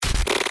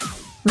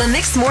The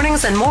Mixed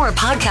Mornings and More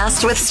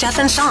podcast with Steph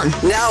and Sean.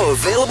 Now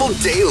available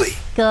daily.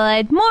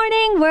 Good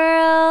morning,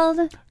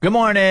 world. Good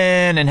morning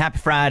and happy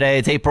Friday.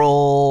 It's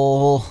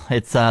April.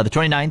 It's the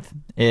 29th.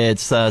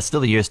 It's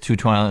still the year's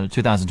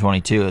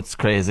 2022. It's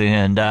crazy.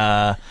 And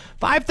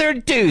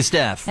 5:32,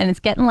 Steph. And it's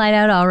getting light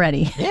out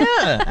already.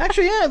 Yeah,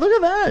 actually, yeah, look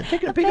at that.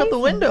 Take a peek out the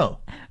window.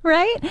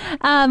 Right?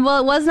 Well,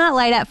 it was not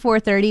light at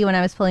 4:30 when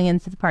I was pulling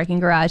into the parking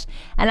garage.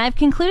 And I've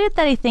concluded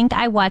that I think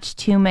I watched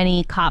too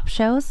many cop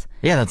shows.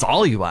 Yeah, that's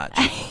all you watch.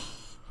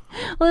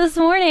 Well, this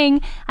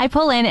morning I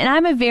pull in, and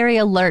I'm a very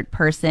alert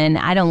person.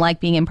 I don't like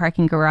being in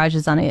parking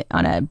garages on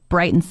a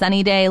bright and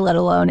sunny day, let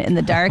alone in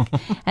the dark.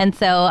 And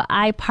so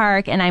I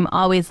park, and I'm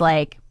always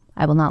like,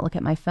 I will not look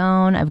at my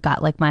phone. I've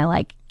got like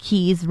my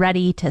keys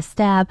ready to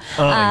stab.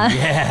 Oh,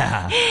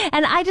 yeah.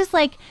 And I just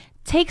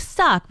take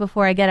stock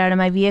before I get out of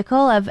my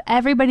vehicle of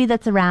everybody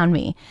that's around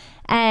me.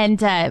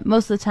 And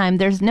most of the time,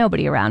 there's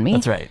nobody around me.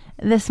 That's right.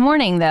 This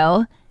morning,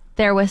 though,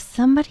 there was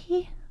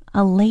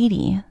a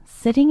lady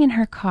sitting in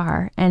her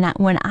car, and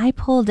when I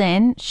pulled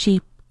in, she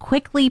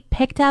quickly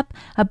picked up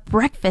a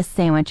breakfast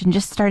sandwich and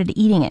just started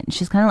eating it. And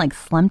she's kind of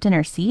slumped in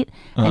her seat,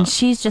 and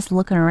she's just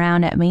looking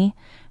around at me,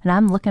 and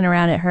I'm looking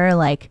around at her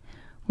like,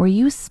 were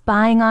you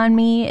spying on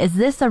me? Is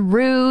this a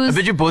ruse? I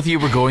bet you both of you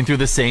were going through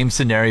the same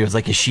scenarios.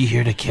 Like, is she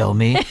here to kill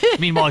me?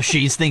 Meanwhile,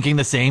 she's thinking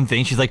the same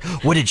thing. She's like,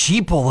 what did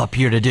she pull up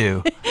here to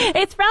do?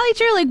 It's probably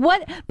true.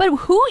 What? But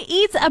who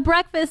eats a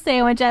breakfast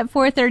sandwich at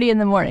 4:30 in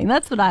the morning?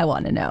 That's what I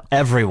want to know.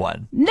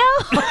 Everyone. No.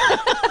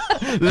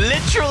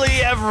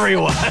 Literally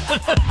everyone.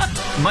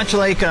 Much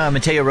like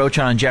Mateo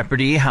Rocha on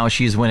Jeopardy, how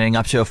she's winning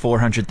up to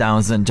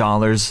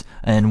 $400,000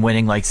 and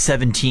winning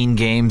 17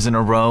 games in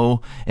a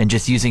row and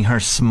just using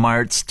her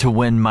smarts to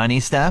win money,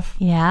 Steph.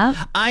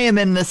 Yeah. I am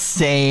in the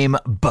same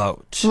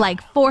boat.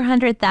 Like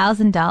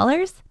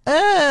 $400,000?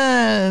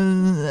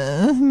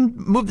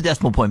 Move the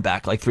decimal point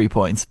back 3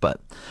 points, but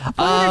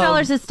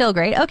 $400 is still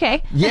great.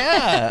 Okay.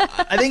 yeah.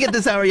 I think at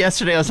this hour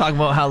yesterday I was talking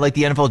about how the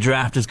NFL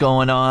draft is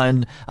going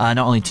on, not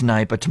only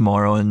tonight but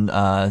tomorrow and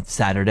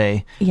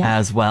Saturday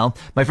as well.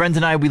 My friends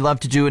and I, we love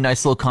to do a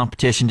nice little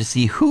competition to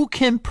see who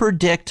can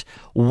predict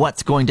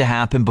what's going to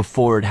happen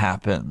before it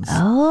happens.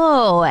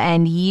 Oh,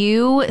 and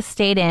you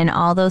stayed in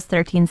all those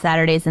 13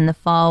 Saturdays in the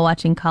fall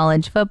watching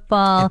college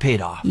football. It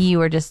paid off. You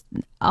were just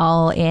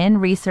all in,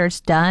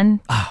 research done.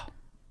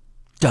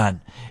 Done.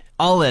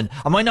 All in.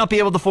 I might not be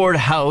able to afford a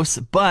house,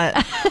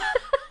 but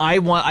I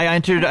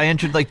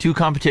entered 2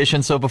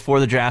 competitions. So before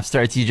the draft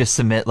starts, you just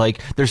submit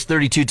there's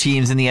 32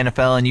 teams in the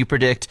NFL, and you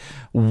predict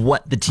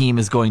what the team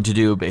is going to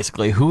do,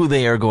 basically who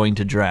they are going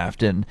to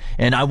draft. And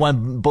I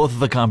won both of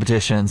the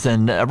competitions,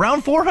 and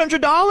around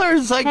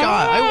 $400 I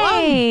got. I won.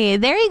 Hey,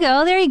 there you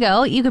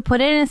go. You could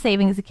put it in a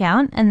savings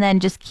account and then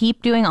just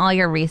keep doing all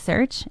your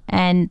research,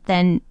 and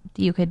then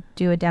you could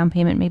do a down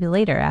payment maybe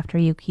later after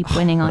you keep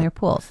winning all your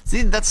pools.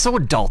 See, that's so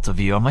adult of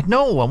you. I'm like,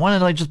 no, I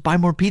want to just buy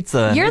more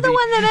pizza. You're the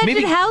one that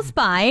mentioned house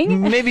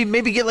buying.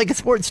 Maybe get a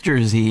sports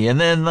jersey and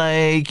then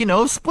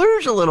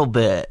splurge a little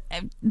bit.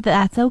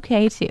 That's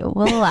okay too.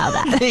 We'll allow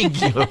that.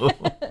 Thank you.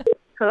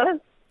 Hello?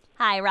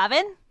 Hi,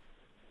 Robin.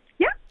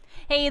 Yeah.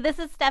 Hey, this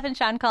is Steph and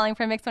Sean calling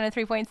from Mix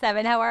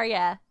 103.7. How are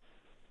you?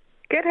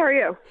 Good, how are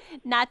you?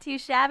 Not too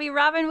shabby.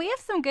 Robin, we have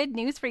some good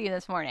news for you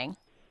this morning.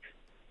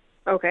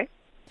 Okay.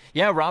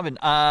 Yeah, Robin,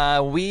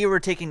 we were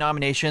taking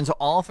nominations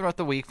all throughout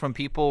the week from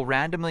people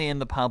randomly in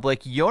the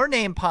public. Your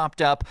name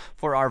popped up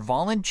for our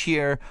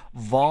volunteer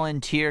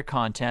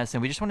contest,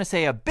 and we just want to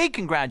say a big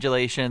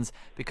congratulations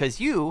because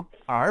you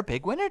are our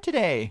big winner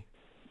today.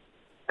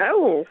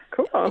 Oh,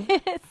 cool.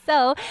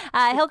 So,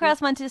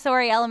 Hillcross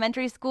Montessori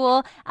Elementary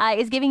School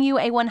is giving you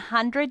a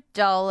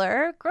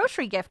 $100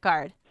 grocery gift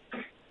card.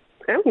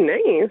 Oh,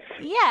 nice.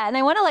 Yeah, and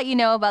I want to let you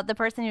know about the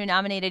person who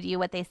nominated you,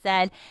 what they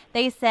said.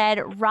 They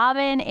said,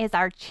 Robin is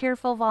our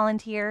cheerful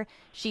volunteer.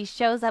 She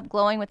shows up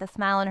glowing with a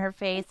smile on her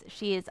face.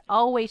 She has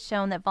always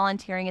shown that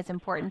volunteering is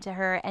important to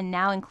her and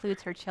now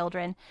includes her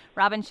children.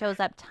 Robin shows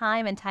up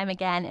time and time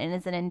again and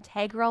is an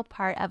integral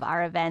part of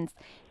our events.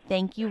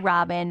 Thank you,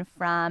 Robin,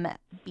 from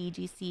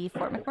BGC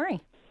Fort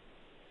McMurray.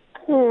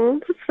 Oh,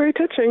 that's very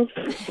touching.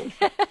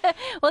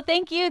 Well,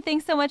 thank you.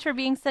 Thanks so much for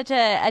being such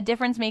a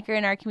difference maker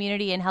in our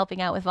community and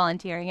helping out with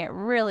volunteering. It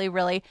really,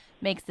 really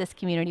makes this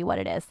community what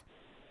it is.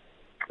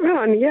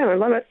 Oh, yeah, I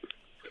love it.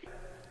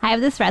 I have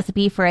this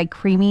recipe for a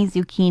creamy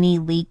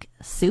zucchini leek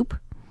soup.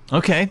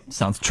 Okay,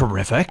 sounds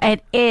terrific.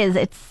 It is.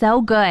 It's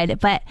so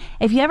good. But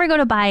if you ever go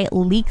to buy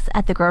leeks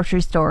at the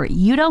grocery store,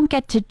 you don't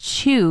get to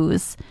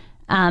choose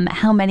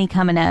how many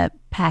come in a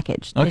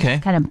package. They Okay.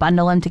 just kind of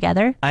bundle them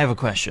together. I have a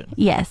question.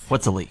 Yes.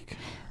 What's a leek?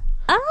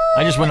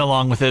 I just went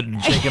along with it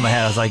and shaking my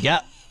head. I was like, yeah,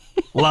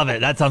 love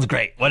it. That sounds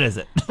great. What is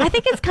it? I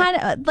think it's kind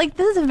of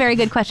this is a very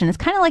good question. It's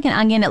kind of like an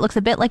onion. It looks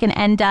a bit like an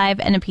endive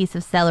and a piece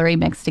of celery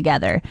mixed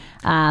together.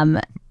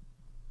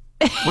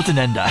 What's an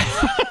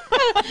endive?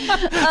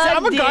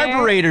 I'm a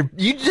carburetor.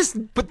 You just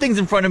put things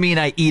in front of me and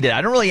I eat it.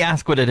 I don't really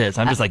ask what it is.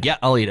 I'm just like, yeah,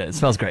 I'll eat it. It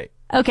smells great.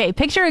 Okay,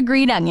 picture a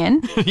green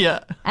onion, Yeah.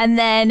 and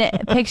then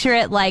picture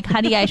it like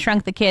Honey, I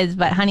Shrunk the Kids,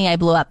 but Honey, I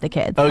Blew Up the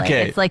Kids.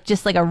 Okay. It's like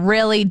just like a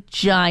really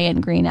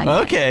giant green onion.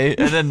 Okay.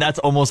 And then that's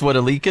almost what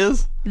a leek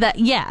is?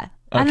 Yeah.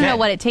 I don't Okay. know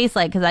what it tastes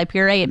like because I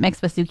puree it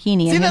mixed with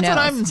zucchini. See, and who that's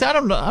what knows?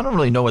 I don't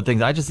really know what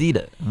things. I just eat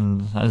it.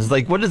 And I was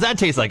like, what does that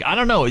taste like? I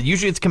don't know.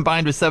 Usually it's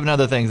combined with 7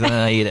 other things, and then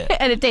I eat it.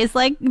 And it tastes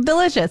like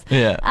delicious.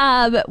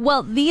 Yeah.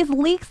 Well, these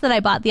leeks that I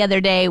bought the other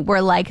day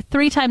were like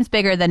 3 times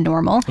bigger than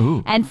normal.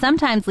 Ooh. And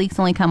sometimes leeks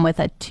only come with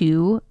a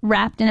 2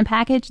 wrapped in a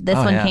package. This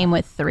one yeah. came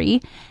with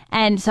 3.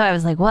 And so I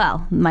was like,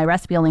 well, my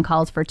recipe only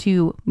calls for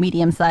 2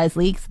 medium-sized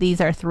leeks. These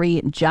are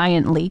 3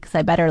 giant leeks.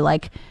 I better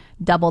like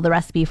double the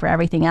recipe for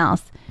everything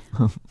else.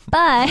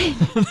 But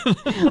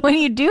when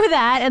you do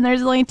that and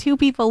there's only 2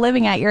 people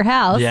living at your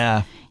house,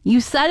 Yeah.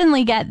 you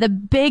suddenly get the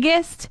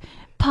biggest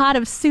pot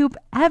of soup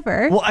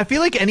ever. Well, I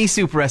feel like any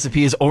soup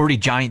recipe is already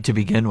giant to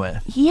begin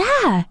with.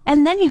 Yeah.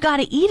 And then you got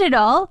to eat it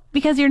all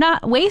because you're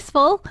not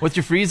wasteful. What's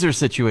your freezer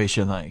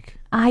situation like?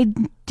 I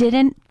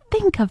didn't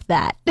think of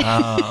that.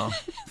 Oh.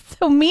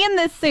 So me and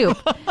this soup,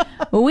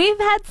 we've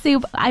had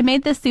soup. I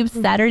made this soup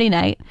Saturday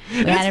night.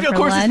 We had it Of for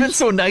course, lunch. it's been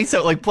so nice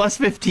out, like plus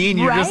 15.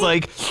 You're just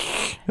Right? like,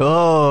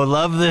 oh,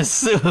 love this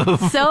soup.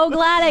 So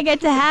glad I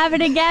get to have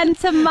it again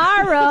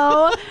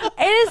tomorrow.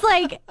 It is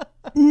like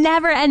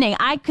never ending.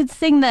 I could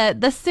sing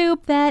the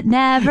soup that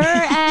never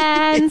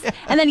ends.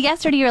 And then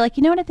yesterday you were like,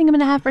 you know what I think I'm going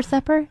to have for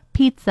supper?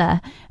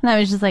 Pizza. And I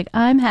was just like,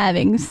 I'm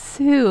having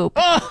soup.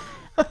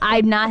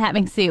 I'm not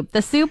having soup.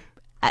 The soup,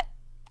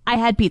 I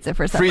had pizza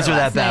for supper. Freezer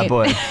that last bad night.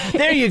 boy.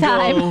 There you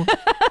go. Time.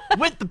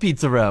 With the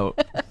pizza route.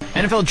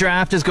 NFL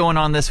draft is going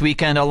on this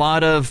weekend. A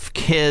lot of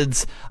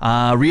kids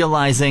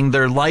realizing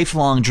their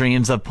lifelong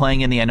dreams of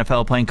playing in the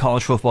NFL, playing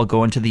college football,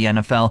 going to the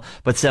NFL.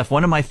 But Steph,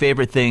 one of my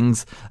favorite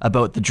things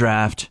about the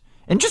draft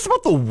and just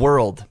about the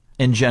world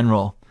in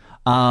general,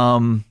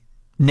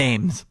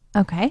 names.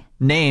 Okay.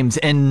 Names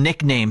and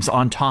nicknames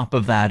on top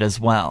of that as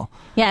well.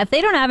 Yeah, if they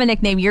don't have a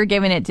nickname, you're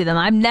giving it to them.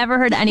 I've never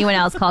heard anyone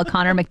else call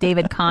Connor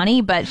McDavid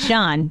Connie, but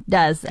Sean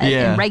does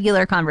Yeah. in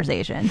regular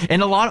conversation.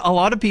 And a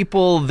lot of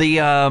people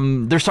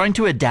they're starting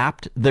to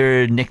adapt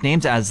their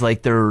nicknames as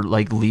like their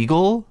like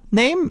legal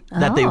name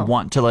that they Oh.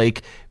 want to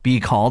like be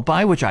called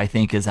by, which I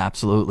think is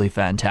absolutely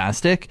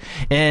fantastic.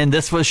 And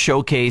this was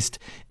showcased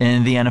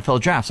in the NFL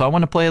draft. So I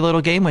want to play a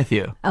little game with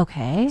you.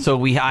 Okay.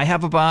 So I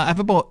have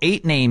about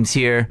 8 names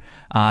here.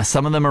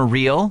 Some of them are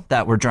real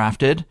that were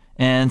drafted,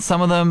 and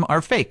some of them are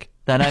fake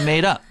that I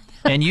made up.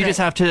 And you just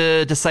have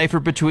to decipher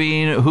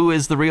between who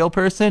is the real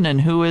person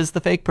and who is the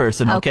fake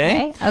person,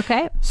 okay?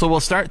 Okay. So we'll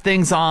start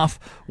things off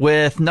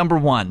with number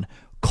 1,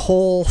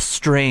 Cole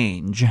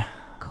Strange.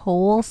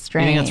 Cole You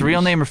Strange. think it's a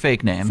real name or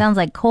fake name? Sounds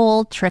like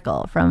Cole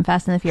Trickle from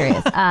Fast and the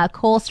Furious.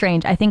 Cole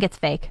Strange. I think it's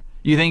fake.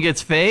 You think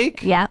it's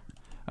fake? Yeah.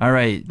 All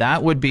right,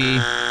 that would be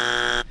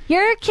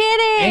You're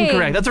kidding.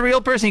 incorrect. That's a real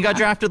person. He got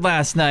drafted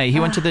last night. He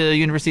went to the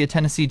University of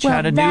Tennessee, Well,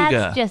 Chattanooga.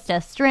 that's just a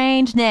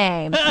strange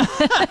name.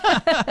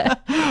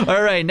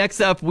 All right,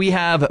 next up we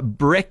have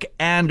Brick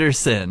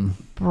Anderson.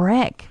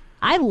 Brick.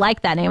 I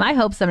like that name. I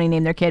hope somebody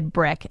named their kid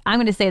Brick. I'm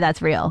going to say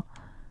that's real.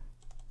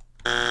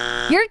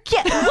 You're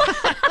kidding.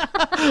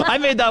 I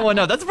made that one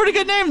up. That's a pretty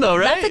good name, though,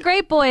 right? That's a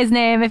great boy's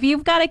name. If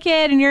you've got a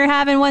kid and you're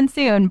having one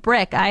soon,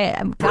 Brick. I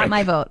got Brick.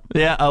 my vote.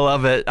 Yeah, I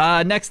love it.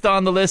 Next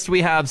on the list,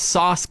 we have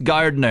Sauce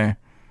Gardner.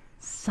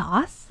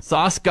 Sauce?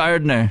 Sauce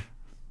Gardner.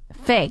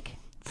 Fake.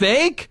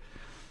 Fake?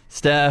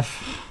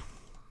 Steph.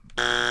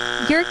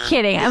 You're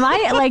kidding. Am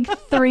I like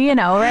 3-0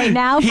 right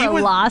now He for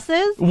was-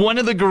 losses? One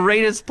of the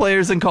greatest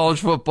players in college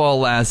football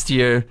last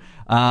year.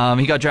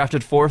 He got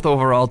drafted 4th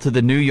overall to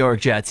the New York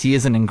Jets. He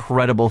is an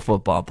incredible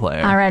football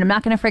player. All right, I'm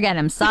not going to forget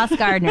him. Sauce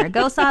Gardner.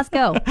 Go, Sauce,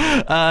 go.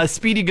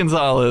 Speedy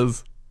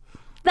Gonzalez.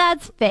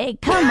 That's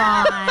fake. Come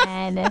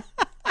on.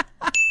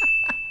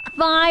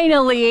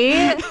 Finally.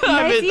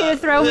 Nice of you to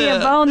throw me a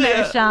bone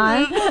there,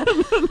 Sean.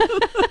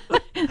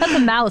 That's a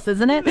mouse,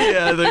 isn't it?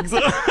 Yeah, I think so.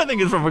 I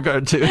think it's from a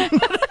cartoon.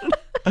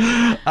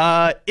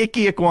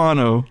 Icky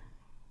Equano.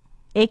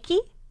 Icky?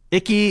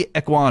 Icky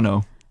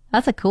Equano.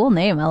 That's a cool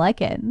name. I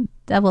like it.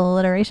 Double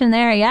alliteration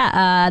there.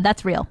 Yeah,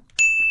 that's real.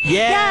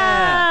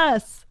 Yeah.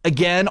 Yes.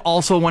 Again,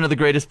 also one of the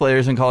greatest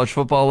players in college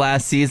football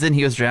last season.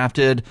 He was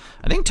drafted,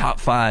 I think, top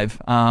 5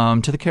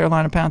 to the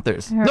Carolina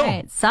Panthers. All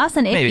right. Sauce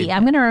and Icky. maybe.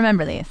 I'm going to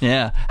remember these.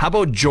 Yeah. How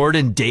about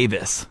Jordan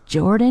Davis?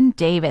 Jordan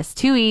Davis.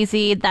 Too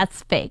easy.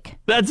 That's fake.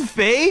 That's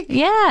fake?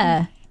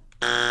 Yeah.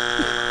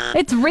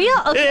 It's real.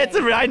 Okay.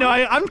 I know.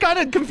 I'm kind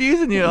of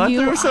confusing you. I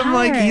You threw some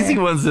like are. easy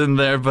ones in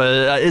there,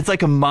 but it's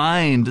like a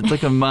mind. It's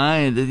like a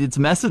mind. It's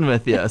messing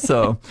with you.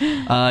 So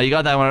you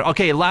got that one.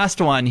 Okay,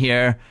 last one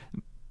here.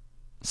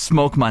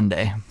 Smoke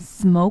Monday.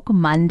 Smoke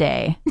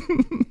Monday.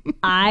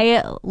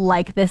 I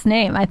like this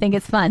name. I think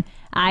it's fun.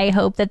 I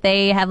hope that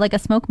they have like a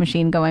smoke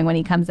machine going when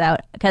he comes out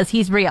because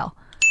he's real.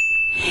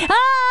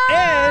 Oh!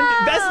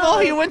 And best of all,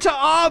 he went to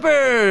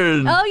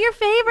Auburn. Oh, your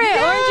favorite.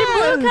 Yeah. Orange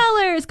and blue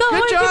colors. Go Good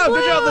orange job. and blue.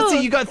 Good job. Let's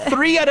see. You got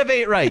 3 out of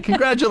 8 right.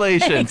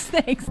 Congratulations.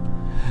 Thanks.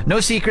 No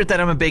secret that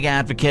I'm a big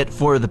advocate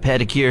for the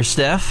pedicure,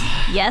 Steph.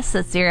 Yes,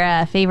 that's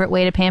your favorite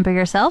way to pamper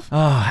yourself.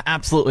 Oh,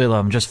 absolutely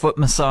love them. Just foot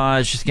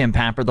massage, just getting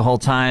pampered the whole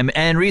time.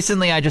 And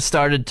recently I just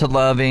started to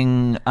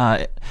loving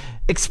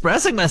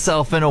expressing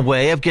myself in a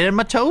way of getting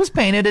my toes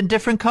painted in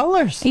different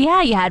colors.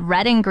 Yeah, you had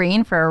red and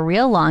green for a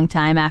real long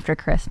time after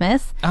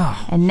Christmas.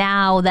 Oh. And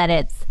now that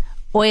it's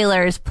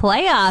Oilers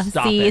playoff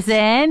Stop it.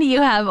 season,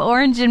 you have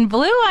orange and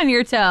blue on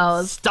your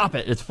toes. Stop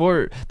it.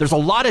 There's a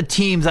lot of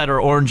teams that are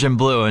orange and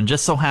blue and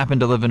just so happen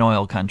to live in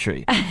oil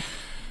country.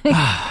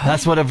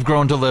 That's what I've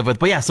grown to live with.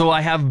 But yeah, so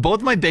I have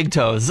both my big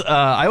toes.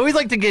 I always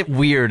like to get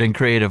weird and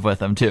creative with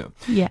them too.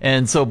 Yeah.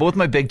 And so both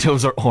my big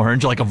toes are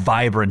orange, like a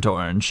vibrant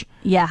orange.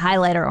 Yeah,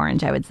 highlighter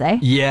orange, I would say.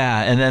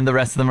 Yeah. And then the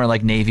rest of them are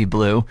like navy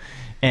blue.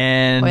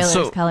 And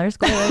Oilers colors.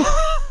 Oilers.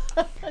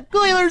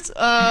 Oilers.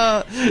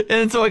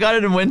 And so I got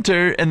it in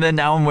winter, and then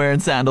now I'm wearing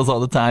sandals all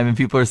the time, and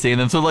people are seeing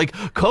them. So like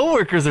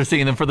coworkers are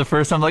seeing them for the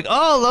first time, like,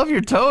 "Oh, I love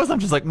your toes." I'm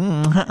just like,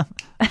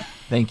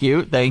 thank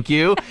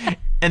you.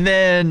 And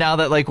then now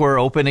that like we're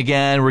open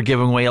again, we're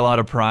giving away a lot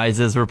of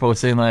prizes. We're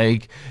posting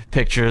like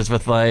pictures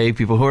with like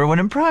people who are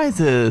winning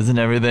prizes and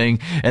everything.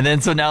 And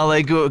then so now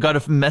like got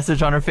a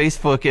message on our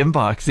Facebook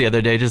inbox the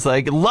other day, just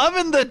like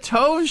loving the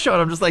toe shot.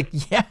 I'm just like,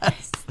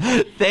 yes,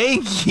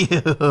 thank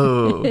you.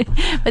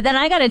 But then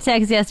I got a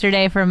text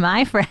yesterday from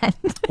my friend.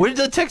 What did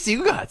the text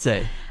you got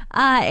say?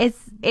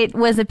 It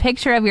was a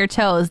picture of your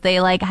toes.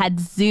 They like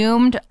had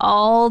zoomed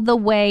all the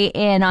way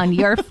in on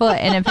your foot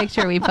in a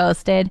picture we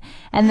posted,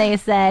 and they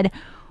said,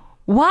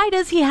 "Why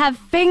does he have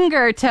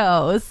finger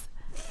toes?"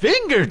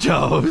 Finger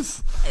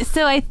toes?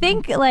 So I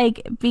think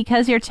like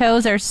because your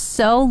toes are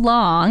so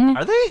long,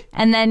 Are they?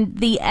 and then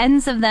the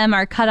ends of them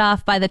are cut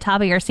off by the top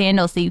of your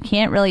sandal, so you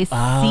can't really see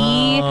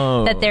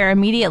that they're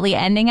immediately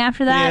ending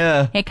after that.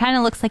 Yeah. It kind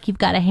of looks like you've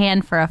got a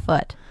hand for a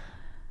foot.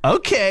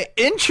 Okay,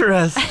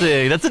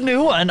 interesting. That's a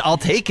new one. I'll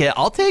take it.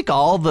 I'll take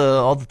all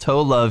the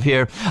toe love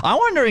here. I'm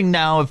wondering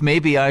now if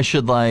maybe I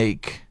should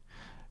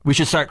we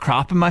should start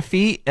cropping my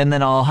feet, and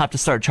then I'll have to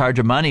start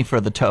charging money for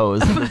the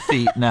toes and the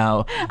feet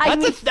now.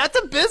 That's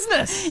a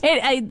business.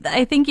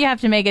 I think you have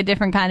to make a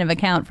different kind of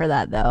account for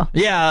that, though.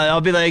 Yeah,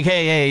 I'll be like,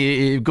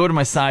 hey, go to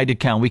my side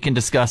account. We can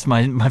discuss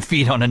my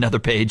feet on another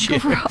page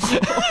here.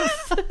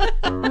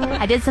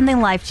 I did something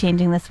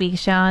life-changing this week,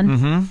 Sean.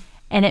 Mm-hmm.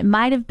 And it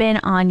might have been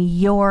on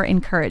your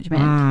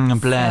encouragement.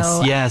 Bless.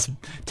 So, yes.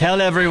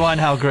 Tell everyone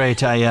how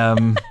great I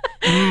am.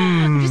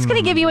 I'm just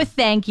gonna give you a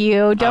thank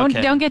you. Don't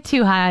Okay. get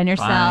too high on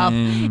yourself.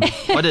 Fine.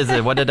 What is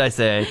it? What did I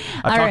say?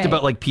 I All talked right.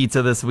 about like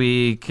pizza this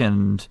week,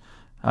 and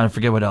I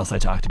forget what else I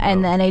talked about.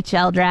 And the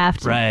NHL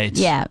draft. Right.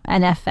 Yeah,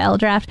 NFL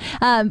draft.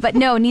 But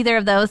no, neither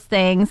of those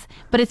things.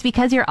 But it's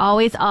because you're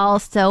always all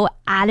so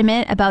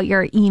adamant about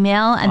your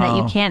email and that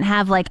you can't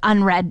have like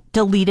unread,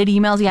 deleted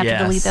emails. You have to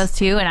delete those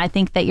too. And I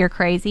think that you're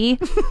crazy.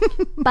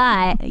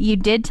 But you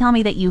did tell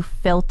me that you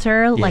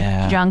filter like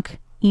Yeah. junk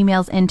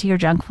emails into your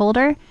junk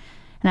folder.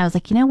 And I was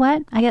like, you know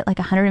what? I get like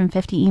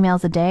 150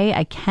 emails a day.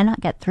 I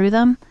cannot get through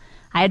them.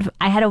 I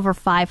had over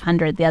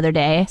 500 the other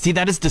day. See,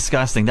 that is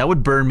disgusting. That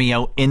would burn me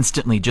out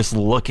instantly just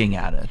looking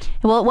at it.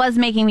 Well, it was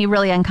making me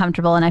really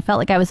uncomfortable, and I felt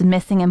like I was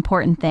missing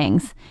important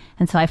things.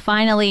 And so I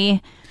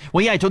finally...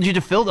 Well, yeah, I told you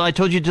to filter. I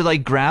told you to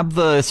like grab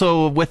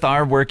so with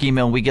our work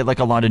email, we get like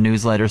a lot of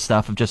newsletter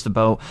stuff of just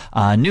about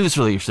news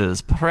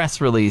releases, press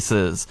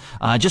releases,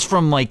 just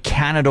from like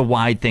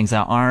Canada-wide things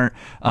that aren't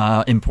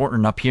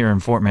important up here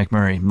in Fort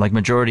McMurray, like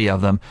majority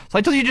of them. So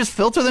I told you to just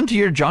filter them to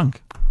your junk.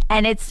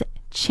 And it's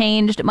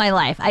changed my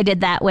life. I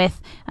did that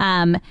with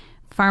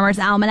Farmer's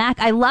Almanac.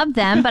 I loved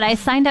them, but I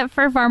signed up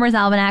for Farmer's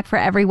Almanac for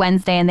every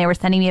Wednesday, and they were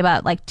sending me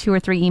about like 2 or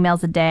 3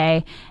 emails a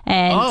day.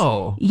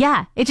 And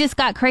yeah, it just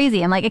got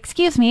crazy. I'm like,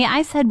 excuse me,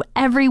 I said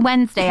every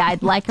Wednesday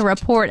I'd like a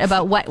report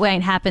about what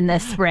might happen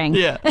this spring.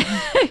 Yeah.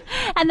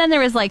 And then there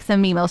was like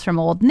some emails from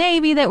Old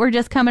Navy that were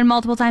just coming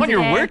multiple times On a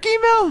your day. work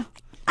email?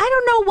 I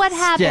don't know what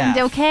happened,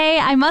 Steph. okay?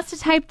 I must have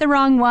typed the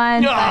wrong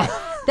one, but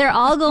they're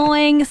all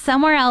going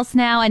somewhere else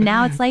now, and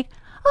now it's like,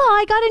 oh,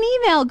 I got an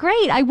email.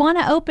 Great. I want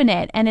to open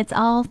it. And it's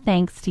all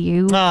thanks to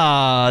you.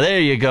 There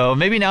you go.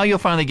 Maybe now you'll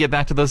finally get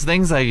back to those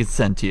things I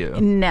sent to you.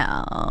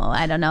 No,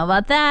 I don't know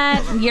about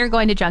that. You're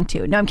going to junk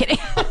too. No, I'm kidding.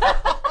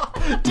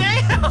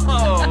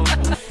 Damn!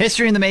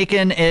 History in the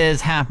Making is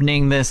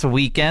happening this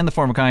weekend. The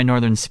Fort McKay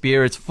Northern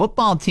Spirits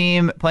football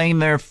team playing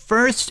their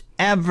first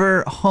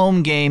ever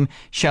home game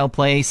shall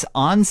place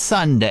on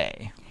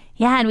Sunday.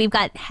 Yeah, and we've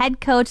got head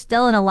coach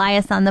Dylan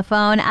Elias on the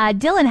phone.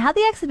 Dylan, how'd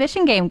the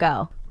exhibition game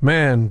go?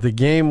 Man, the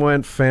game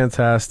went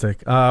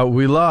fantastic.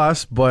 We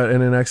lost, but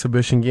in an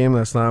exhibition game,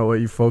 that's not what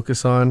you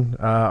focus on.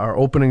 Our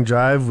opening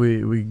drive,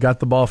 we got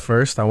the ball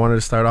first. I wanted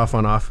to start off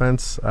on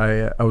offense.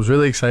 I was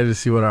really excited to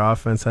see what our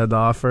offense had to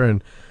offer,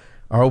 and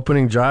our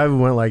opening drive, we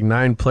went like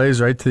 9 plays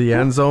right to the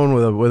end zone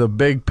with a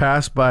big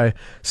pass by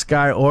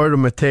Sky Orr to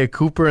Matei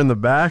Cooper in the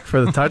back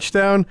for the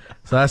touchdown.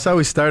 So that's how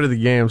we started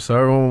the game.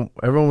 So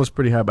everyone was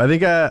pretty happy. I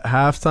think at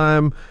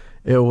halftime,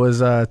 it was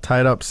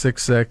tied up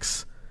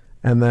 6-6.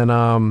 And then,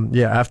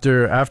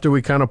 after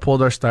we kind of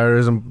pulled our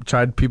starters and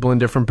tried people in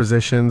different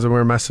positions and we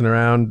were messing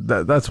around,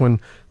 that's when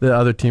the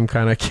other team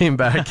kind of came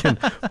back and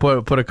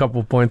put a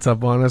couple points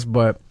up on us.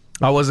 But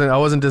I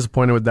wasn't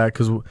disappointed with that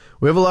because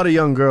we have a lot of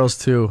young girls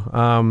too.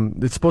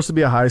 It's supposed to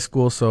be a high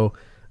school, so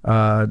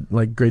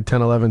like grade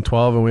 10, 11,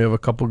 12, and we have a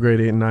couple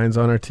grade 8 and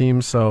 9s on our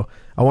team. So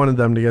I wanted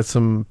them to get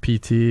some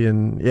PT,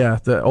 and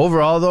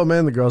overall though,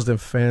 man, the girls did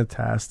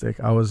fantastic.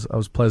 I was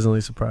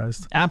pleasantly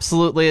surprised.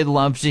 Absolutely. I'd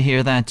love to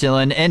hear that,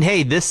 Dylan. And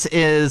hey, this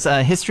is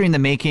history in the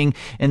making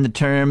in the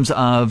terms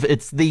of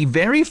it's the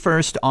very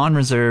first on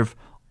reserve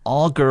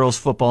all-girls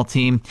football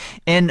team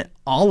in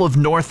all of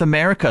North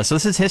America. So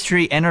this is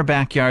history in our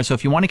backyard. So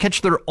if you want to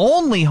catch their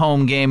only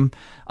home game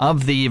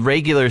of the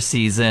regular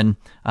season,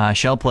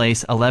 Shell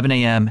Place, 11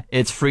 a.m.,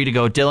 it's free to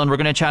go. Dylan, we're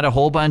going to chat a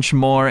whole bunch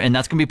more, and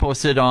that's going to be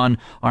posted on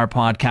our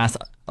podcast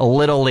a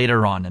little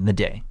later on in the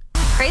day.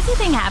 Crazy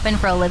thing happened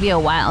for Olivia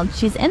Wilde.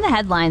 She's in the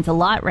headlines a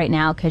lot right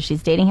now because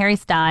she's dating Harry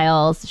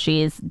Styles.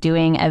 She's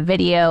doing a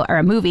video or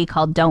a movie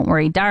called Don't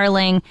Worry,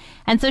 Darling.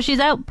 And so she's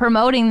out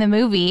promoting the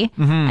movie.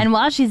 And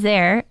while she's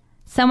there,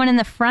 someone in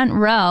the front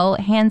row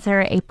hands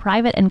her a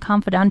private and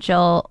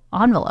confidential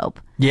envelope.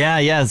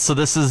 Yeah. So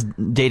this is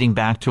dating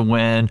back to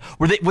when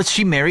was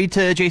she married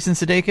to Jason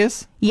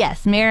Sudeikis?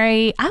 Yes,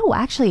 Mary. Oh,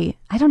 actually,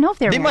 I don't know if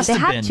they're married. Must they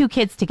have have been. 2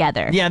 kids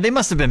together. Yeah, they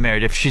must have been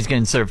married if she's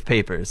getting served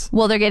papers.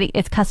 Well,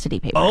 it's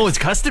custody papers. Oh, it's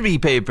custody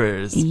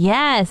papers.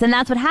 Yes, and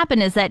that's what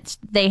happened is that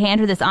they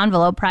hand her this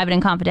envelope, private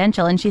and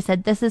confidential, and she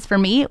said, "This is for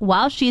me,"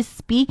 while she's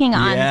speaking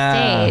on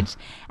stage.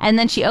 And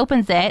then she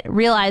opens it,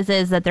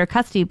 realizes that they're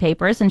custody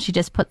papers, and she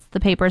just puts the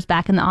papers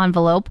back in the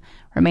envelope,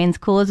 remains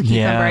cool as a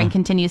cucumber, and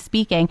continues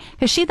speaking.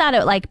 Because she thought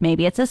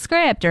maybe it's a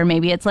script, or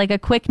maybe it's like a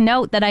quick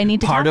note that I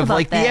need to part talk of about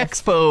like this.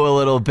 the expo a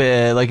little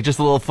bit, like just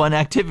a little fun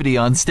activity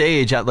on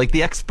stage at like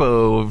the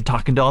expo,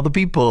 talking to all the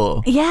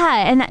people.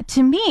 Yeah, and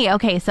to me,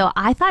 okay, so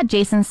I thought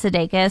Jason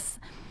Sudeikis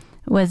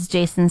was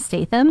Jason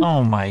Statham.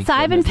 Oh my god! So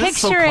I've been This is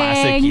so picturing.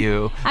 classic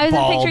you. I was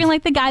Bald. picturing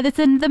like the guy that's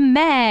in the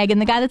Meg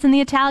and the guy that's in the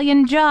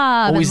Italian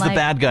Job. Always and, the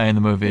bad guy in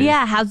the movie.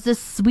 Yeah, has this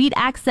sweet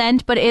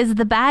accent, but is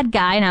the bad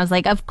guy. And I was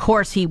like, of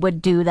course he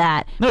would do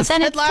that. No, but it's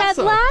then Ted it's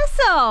Lasso. Ted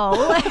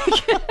Lasso.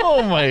 Like,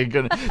 Oh my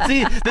goodness!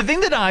 See, the thing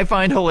that I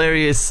find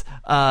hilarious,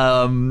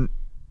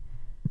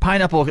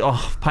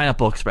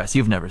 Pineapple Express.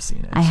 You've never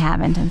seen it. I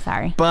haven't. I'm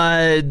sorry.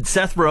 But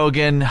Seth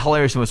Rogen,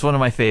 hilarious. Was one of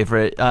my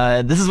favorite.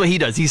 This is what he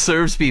does. He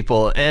serves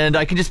people, and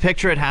I can just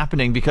picture it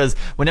happening because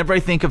whenever I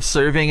think of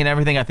serving and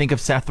everything, I think of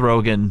Seth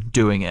Rogen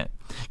doing it.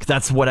 Because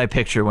that's what I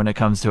picture when it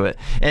comes to it.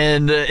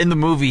 And in the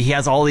movie, he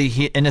has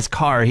in his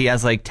car, he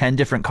has like 10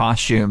 different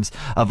costumes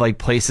of like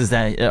places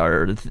that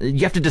are, you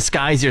have to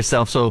disguise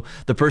yourself so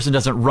the person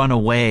doesn't run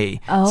away.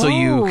 So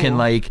you can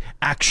like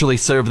actually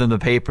serve them the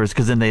papers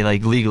because then they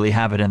like legally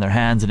have it in their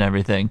hands and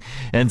everything.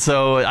 And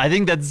so I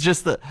think that's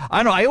just I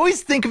don't know, I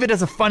always think of it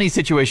as a funny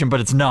situation, but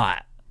it's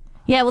not.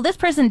 Yeah, well, this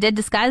person did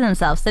disguise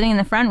themselves, sitting in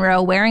the front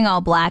row, wearing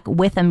all black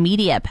with a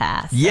media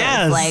pass. So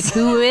Yes. it's like,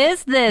 who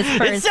is this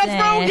person? It's Seth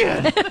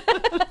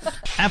Rogen!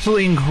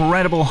 Absolutely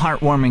incredible,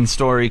 heartwarming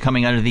story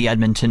coming out of the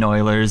Edmonton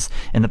Oilers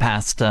in the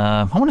past,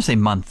 I want to say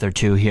month or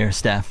two here,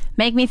 Steph.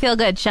 Make me feel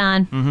good,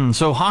 Sean.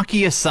 So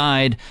hockey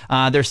aside,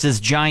 there's this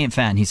giant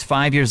fan. He's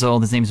 5 years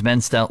old. His name's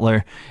Ben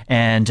Steltler.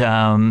 And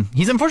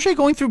he's unfortunately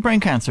going through brain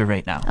cancer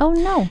right now. Oh,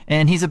 no.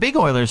 And he's a big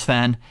Oilers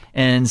fan.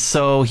 And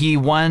so he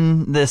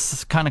won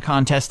this kind of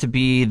contest to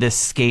be this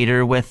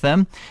skater with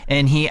them.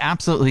 And he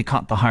absolutely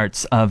caught the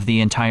hearts of the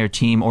entire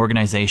team,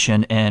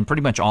 organization, and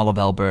pretty much all of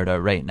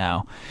Alberta right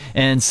now.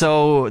 And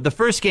so the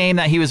first game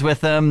that he was with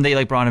them, they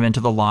like brought him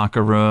into the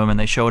locker room and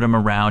they showed him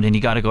around, and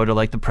he got to go to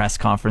like the press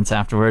conference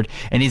afterward.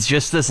 And he's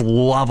just this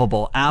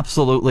lovable,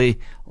 absolutely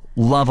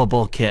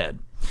lovable kid.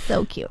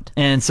 So cute.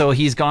 And so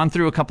he's gone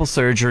through a couple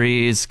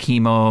surgeries,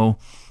 chemo,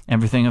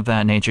 everything of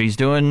that nature. He's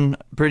doing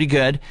pretty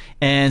good.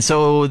 And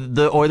so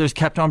the Oilers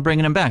kept on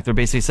bringing him back. They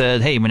basically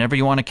said, hey, whenever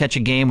you want to catch a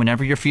game,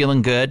 whenever you're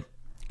feeling good,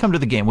 come to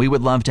the game. We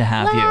would love to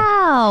have you.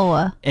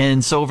 Wow.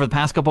 And so over the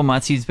past couple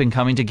months, he's been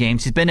coming to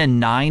games. He's been in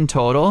 9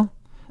 total.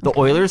 The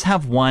Oilers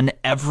have won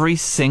every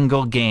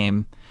single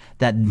game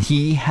that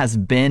he has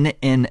been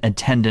in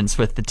attendance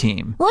with the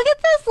team. Look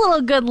at this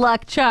little good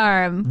luck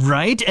charm.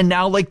 Right? And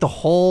now like the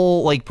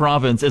whole like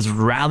province is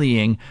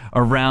rallying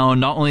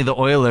around not only the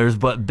Oilers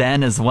but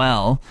Ben as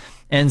well.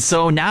 And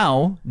so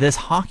now this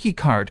hockey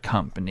card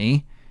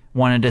company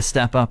wanted to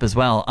step up as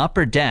well,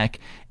 Upper Deck,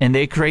 and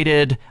they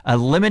created a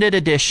limited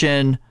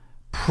edition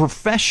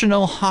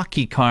professional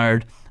hockey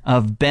card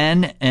of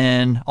Ben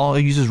and I'll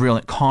use his real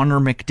name,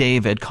 Connor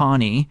McDavid,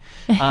 Connie.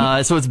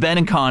 So it's Ben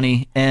and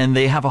Connie, and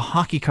they have a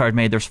hockey card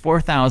made. There's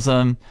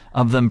 4,000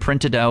 of them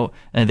printed out,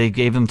 and they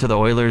gave them to the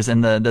Oilers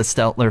and the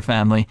Steltler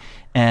family,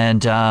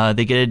 and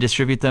they get to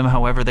distribute them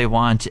however they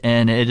want.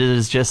 And it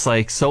is just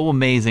like so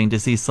amazing to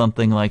see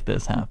something like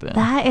this happen.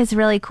 That is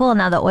really cool.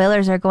 Now the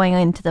Oilers are going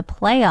into the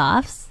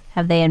playoffs.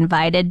 Have they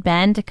invited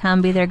Ben to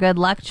come be their good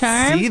luck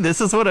charm? See,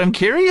 this is what I'm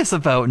curious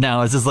about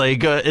now. Is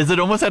it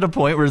almost at a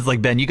point where it's like,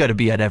 Ben, you got to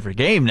be at every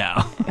game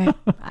now?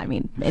 I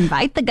mean,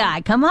 invite the guy.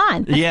 Come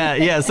on.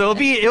 Yeah. So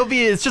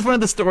it's just one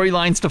of the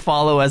storylines to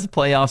follow as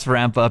playoffs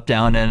ramp up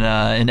down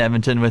in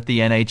Edmonton with the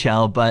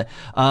NHL. But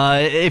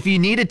if you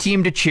need a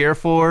team to cheer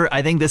for,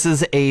 I think this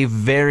is a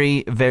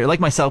very, very, like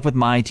myself with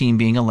my team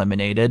being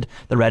eliminated,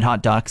 the Red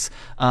Hot Ducks,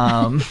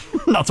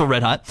 not so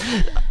red hot.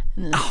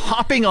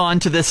 Hopping on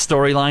to this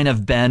storyline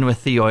of Ben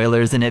with the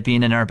Oilers and it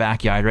being in our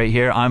backyard right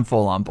here, I'm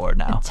full on board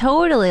now.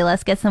 Totally.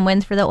 Let's get some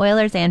wins for the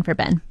Oilers and for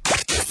Ben.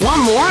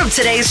 Want more of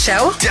today's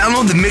show?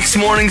 Download the Mixed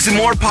Mornings and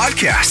More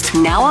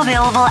podcast. Now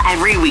available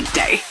every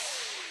weekday.